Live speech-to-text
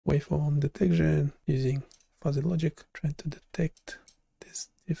waveform detection using fuzzy logic, trying to detect these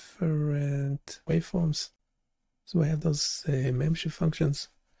different waveforms. So we have those membership functions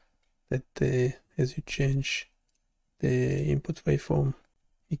that as you change the input waveform,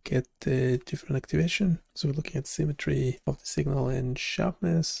 you get different activation. So we're looking at symmetry of the signal and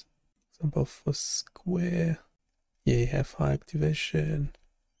sharpness. Example for square, yeah, you have high activation.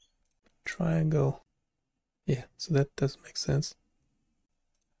 Triangle, yeah, so that does make sense.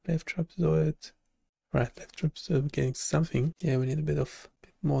 Left trapezoid, right, left trapezoid, we're getting something. Yeah, we need a bit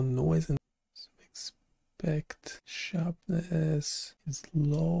more noise, and so we expect sharpness is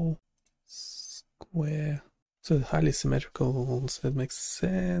low. Square, so highly symmetrical, so that makes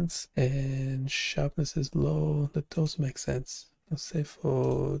sense. And sharpness is low, that also makes sense. Let's say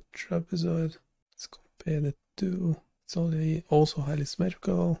for trapezoid, let's compare the two. It's also highly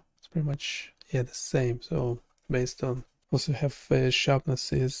symmetrical. It's pretty much, yeah, the same. So based on, also have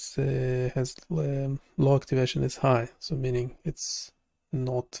sharpness is has low activation is high, so meaning it's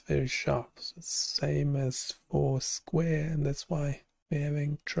not very sharp. So it's same as for square, and that's why we're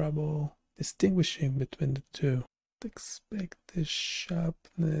having trouble distinguishing between the two. Expect the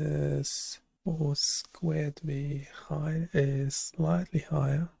sharpness for square to be high, slightly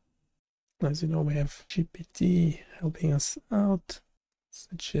higher. As you know, we have GPT helping us out,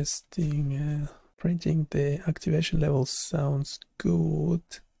 suggesting printing the activation level sounds good.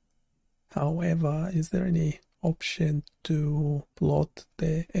 However, is there any option to plot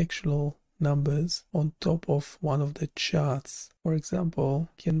the actual numbers on top of one of the charts? For example,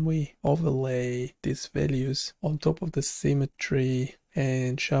 can we overlay these values on top of the symmetry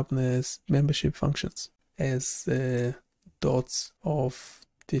and sharpness membership functions as dots of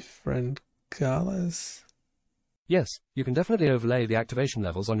different colors? Yes, you can definitely overlay the activation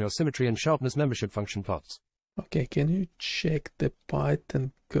levels on your symmetry and sharpness membership function plots. Okay, can you check the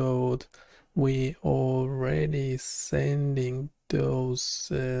Python code? We already sending those,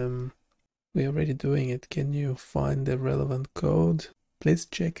 we're already doing it. Can you find the relevant code? Please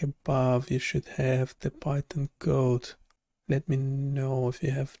check above, you should have the Python code. Let me know if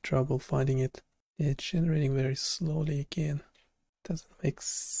you have trouble finding it. It's generating very slowly again. Doesn't make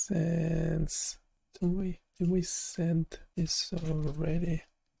sense. Did we send this already?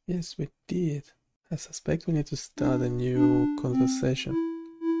 Yes, we did. I suspect we need to start a new conversation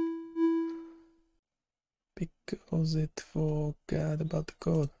because it forgot about the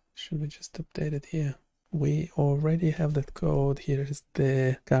code. Should we just update it here? We already have that code. Here is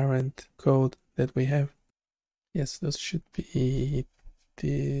the current code that we have. Yes, those should be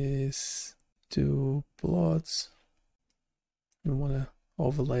these two plots. We want to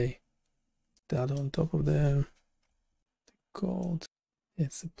overlay that on top of them. The code.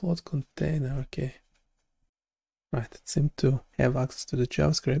 It's a plot container, okay. Right, it seemed to have access to the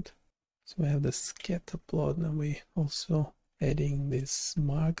JavaScript. So we have the scatter plot. Now we also adding these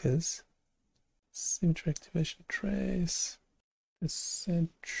markers. Symmetry activation trace, the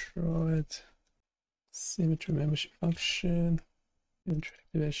centroid, symmetry membership function, symmetry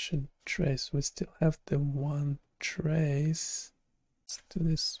activation trace. We still have the one trace. Let's do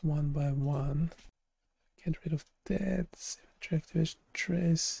this one by one. Get rid of that symmetry activation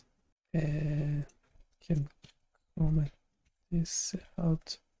trace, and can comment this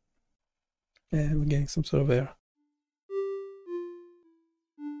out. And we're getting some sort of error.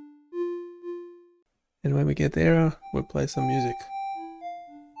 And when we get the error, we'll play some music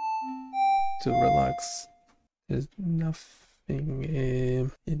to relax. There's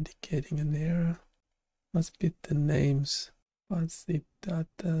nothing indicating an error. Must be the names. Fuzzy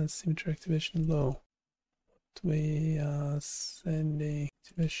data, symmetry activation low. What we are sending,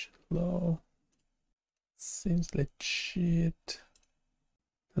 activation low. Seems legit.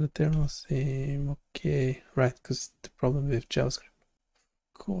 The terminal seem okay. Right, because the problem with JavaScript.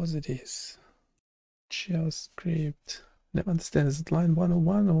 Of course it is. JavaScript. Never understand. Is it line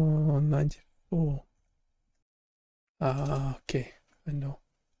 101 or 94? Okay. I know.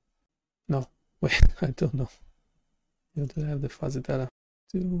 No, wait, I don't know. You don't have the fuzzy data.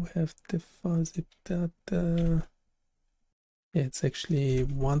 Do have the fuzzy data. Yeah, it's actually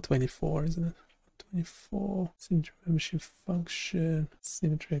 124, isn't it? 124. Symmetry membership function.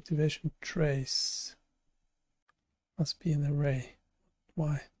 Symmetry activation trace. Must be an array.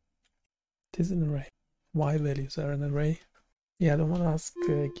 Why? It is an array. Y values are an array. Yeah, I don't want to ask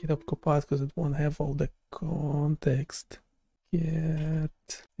GitHub Copilot because it won't have all the context.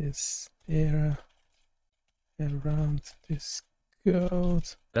 Get this error around this code.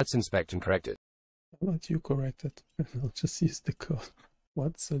 Let's inspect and correct it. I'll let you correct it. I'll just use the code.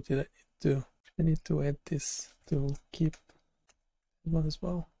 What? So did I need to? I need to add this to keep one as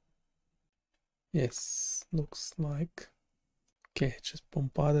well. Yes, looks like. Okay, just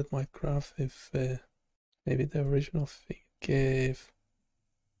bombarded my graph if maybe the original figure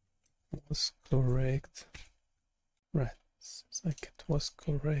was correct. Right, seems like it was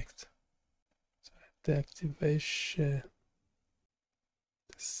correct. So the activation,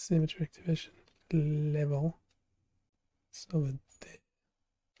 the symmetry activation level. So there.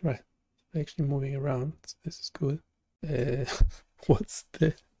 Right, actually moving around. So this is good. What's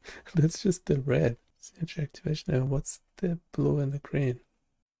the? That's just the red symmetry activation. And what's the blue and the green?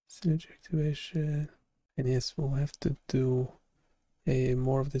 Symmetry activation. And yes, we'll have to do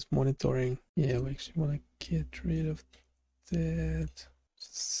more of this monitoring. Yeah, we actually want to get rid of that.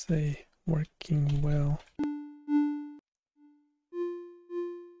 Just say working well.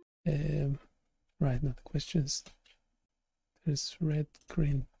 Right, now the question is, there's red,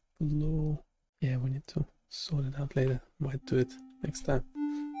 green, blue. Yeah, we need to sort it out later. Might do it next time.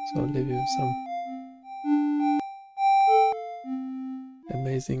 So I'll leave you with some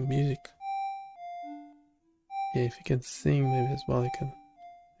amazing music. Yeah, if you can sing maybe as well,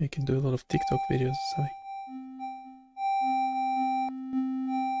 you can do a lot of TikTok videos or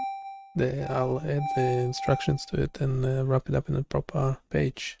something. I'll add the instructions to it and wrap it up in a proper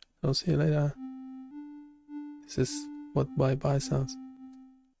page. I'll see you later. This is what bye bye sounds.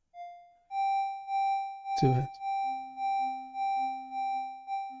 Two hands.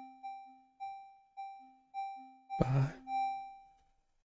 Bye.